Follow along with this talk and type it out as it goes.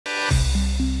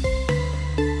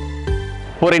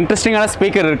ஒரு இன்ட்ரெஸ்டிங்கான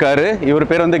ஸ்பீக்கர் இருக்காரு. இவர்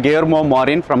பேர் வந்து Guillermo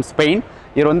Morin from Spain.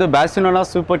 இவர் வந்து Barcelona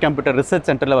Supercomputer ரிசர்ச்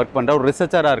சென்டரில் ஒர்க் பண்ணுற ஒரு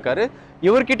ரிசர்ச்சராக இருக்காரு.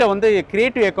 இவர்கிட்ட வந்து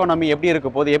கிரியேட்டிவ் எக்கானமி எப்படி இருக்க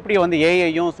போகுது, எப்படி வந்து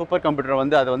ஏஐயும் சூப்பர் கம்ப்யூட்டர்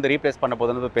வந்து அதை வந்து ரீப்ளேஸ் பண்ண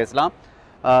போகுதுன்னு பேசலாம்.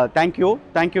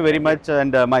 Thank you very much.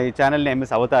 And my channel name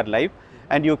is Avatar Live.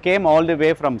 And you came all the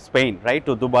way from Spain, right,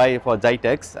 to Dubai for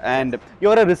GITEX. And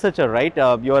you're a researcher, right?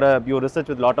 You research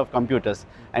with a lot of computers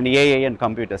and AI and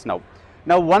computers now.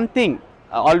 Now, one thing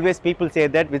always people say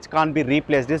that which can't be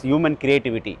replaced is human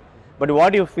creativity. But what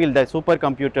do you feel that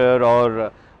supercomputer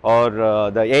or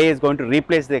the AI is going to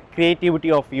replace the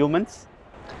creativity of humans?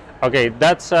 Okay,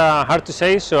 that's hard to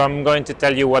say. So I'm going to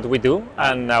tell you what we do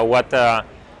and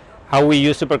how we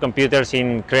use supercomputers in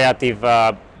creative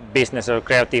business or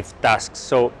creative tasks.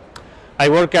 So I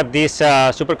work at this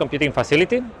supercomputing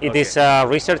facility. It is a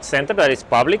research center that is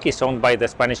public. It's owned by the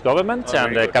Spanish government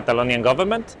and the Catalonian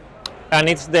government. And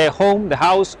it's the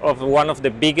house of one of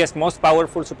the biggest, most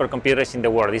powerful supercomputers in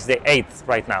the world. It's the 8th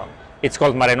right now. It's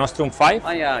called Mare Nostrum 5.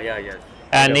 Yes.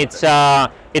 And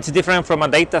it's different from a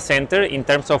data center in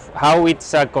terms of how it's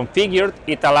configured.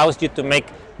 It allows you to make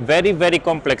very, very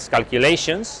complex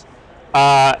calculations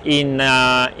in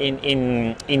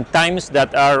times that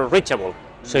are reachable.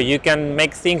 So you can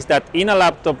make things that in a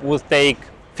laptop would take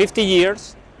 50 years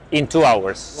in 2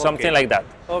 hours, something like that.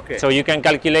 Okay. So you can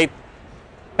calculate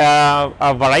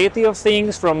a variety of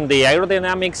things, from the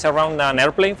aerodynamics around an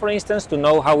airplane, for instance, to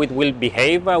know how it will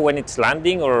behave when it's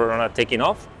landing or taking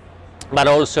off. But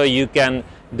also you can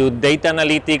do data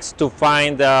analytics to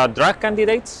find drug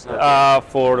candidates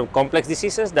for complex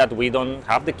diseases that we don't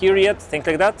have the cure yet, things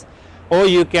like that. Or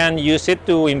you can use it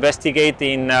to investigate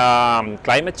in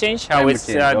climate change, how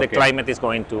the climate is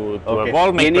going to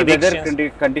evolve, make predictions. Any weather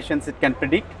conditions it can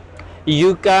predict? You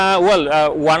can,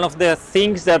 one of the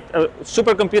things that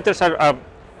supercomputers are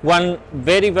one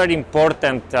very, very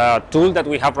important tool that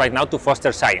we have right now to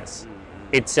foster science.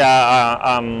 It's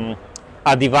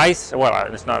a device,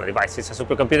 it's not a device, it's a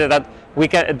supercomputer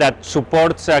that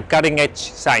supports cutting-edge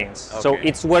science. So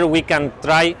it's where we can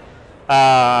try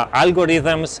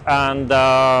algorithms and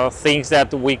things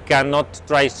that we cannot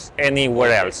try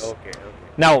anywhere else.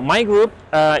 Now, my group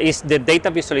is the Data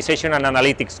Visualization and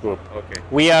Analytics group.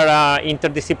 We are an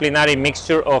interdisciplinary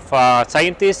mixture of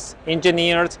scientists,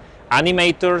 engineers,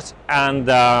 animators, and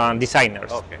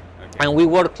designers. And we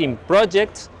work in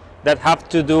projects that have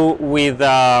to do with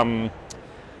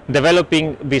developing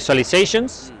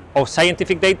visualizations of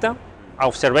scientific data,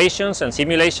 observations and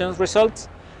simulations results,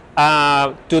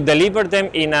 to deliver them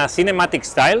in a cinematic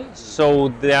style, so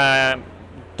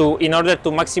in order to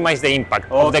maximize the impact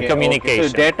of the communication.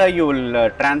 So data you will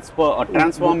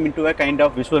transform into a kind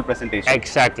of visual presentation.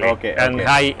 Exactly. And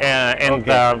high-end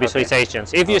visualizations.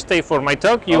 If you stay for my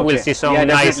talk, you will see some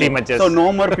nice images. So no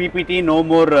more PPT, no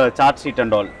more chart sheet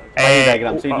and all.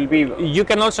 Diagram. So it will be. You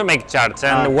can also make charts,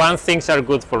 and one things are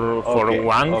good for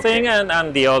one thing,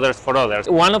 and the others for others.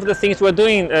 One of the things we're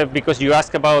doing, because you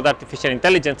asked about artificial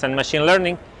intelligence and machine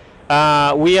learning,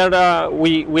 we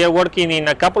are working in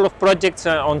a couple of projects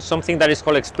on something that is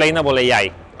called Explainable AI.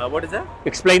 What is that?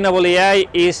 Explainable AI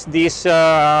is this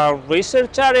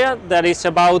research area that is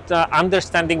about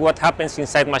understanding what happens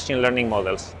inside machine learning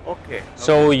models.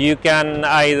 So you can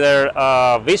either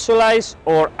visualize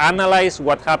or analyze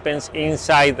what happens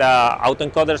inside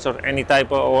autoencoders or any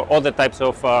type or other types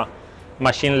of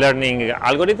machine learning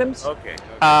algorithms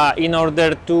in order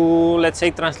to, let's say,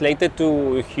 translate it to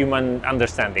human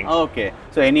understanding.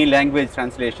 So any language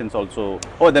translations also.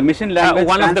 The machine language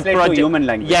translate to human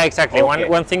language. Yeah, exactly.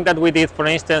 One thing that we did, for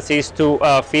instance, is to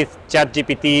feed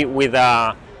ChatGPT with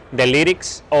the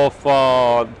lyrics of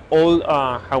all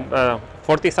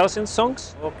 40,000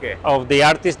 songs of the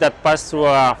artists that passed through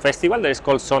a festival that is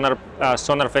called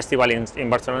Sonar Festival in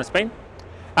Barcelona, Spain.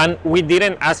 And we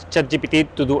didn't ask ChatGPT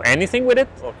to do anything with it,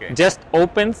 just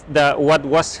opened what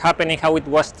was happening, how it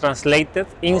was translated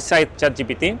inside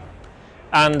ChatGPT,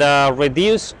 and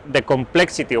reduce the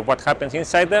complexity of what happens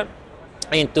inside there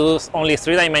into only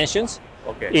 3 dimensions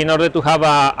in order to have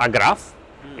a graph,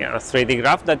 a 3D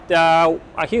graph that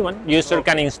a human user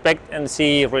can inspect and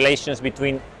see relations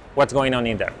between what's going on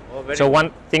in there. So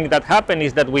one thing that happened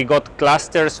is that we got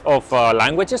clusters of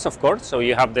languages, of course. So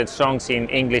you have the songs in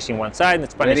English in one side, in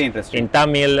Spanish, in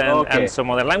Tamil, and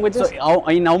some other languages. So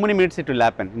in how many minutes it will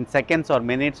happen? In seconds or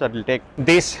minutes, or it will take?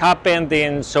 This happened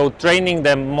so training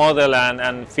the model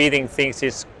and feeding things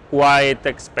is quite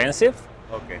expensive.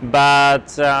 Okay. But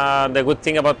the good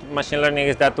thing about machine learning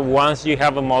is that once you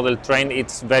have a model trained,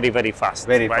 it's very, very fast.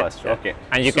 Very right? fast, okay.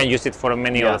 And you can use it for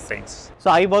many Yeah. other things. So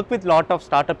I work with lot of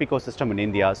startup ecosystem in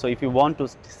India. So if you want to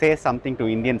say something to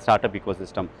Indian startup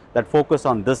ecosystem that focus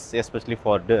on this, especially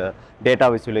for the data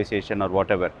visualization or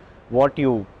whatever, what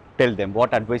you tell them,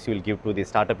 what advice you will give to the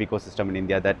startup ecosystem in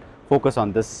India that focus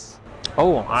on this?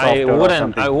 Oh, I Software or wouldn't.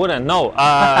 something. I wouldn't know.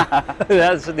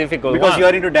 That's a difficult Because one. you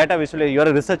are into data visualization, you are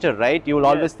a researcher, right? You will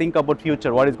always think about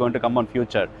future, what is going to come on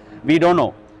future. We don't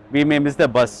know. We may miss the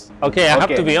bus. Okay, I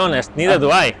have to be honest. Neither do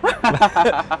I.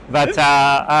 But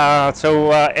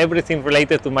everything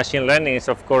related to machine learning is,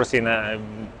 of course, in a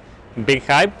big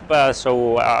hype.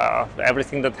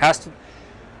 Everything that has to.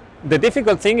 The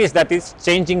difficult thing is that it's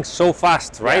changing so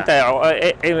fast, right?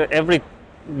 Every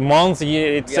month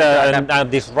it's a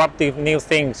disruptive new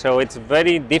thing, so it's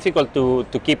very difficult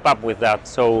to keep up with that.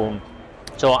 So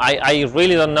I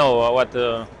really don't know what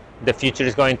the future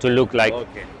is going to look like.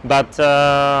 Okay. But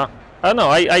I don't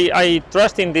know. I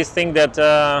trust in this thing that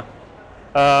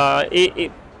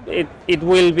it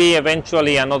will be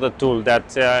eventually another tool that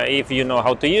if you know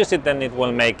how to use it, then it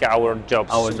will make our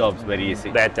jobs very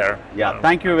easy. better. Yeah.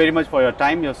 Thank you very much for your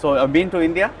time. So I've been to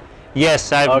India.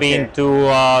 Yes, I've been to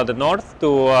the north, to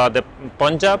the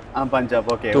Punjab.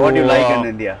 Punjab. Okay. To, What do you like in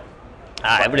India?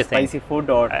 Everything. Spicy food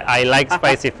or? I like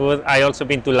spicy food. I also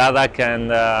been to Ladakh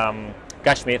and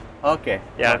Kashmir. Okay.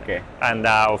 Yeah. Okay. And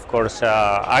of course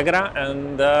Agra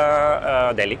and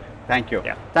Delhi. Thank you.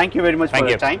 Yeah. Thank you very much Thank for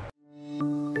you. your time.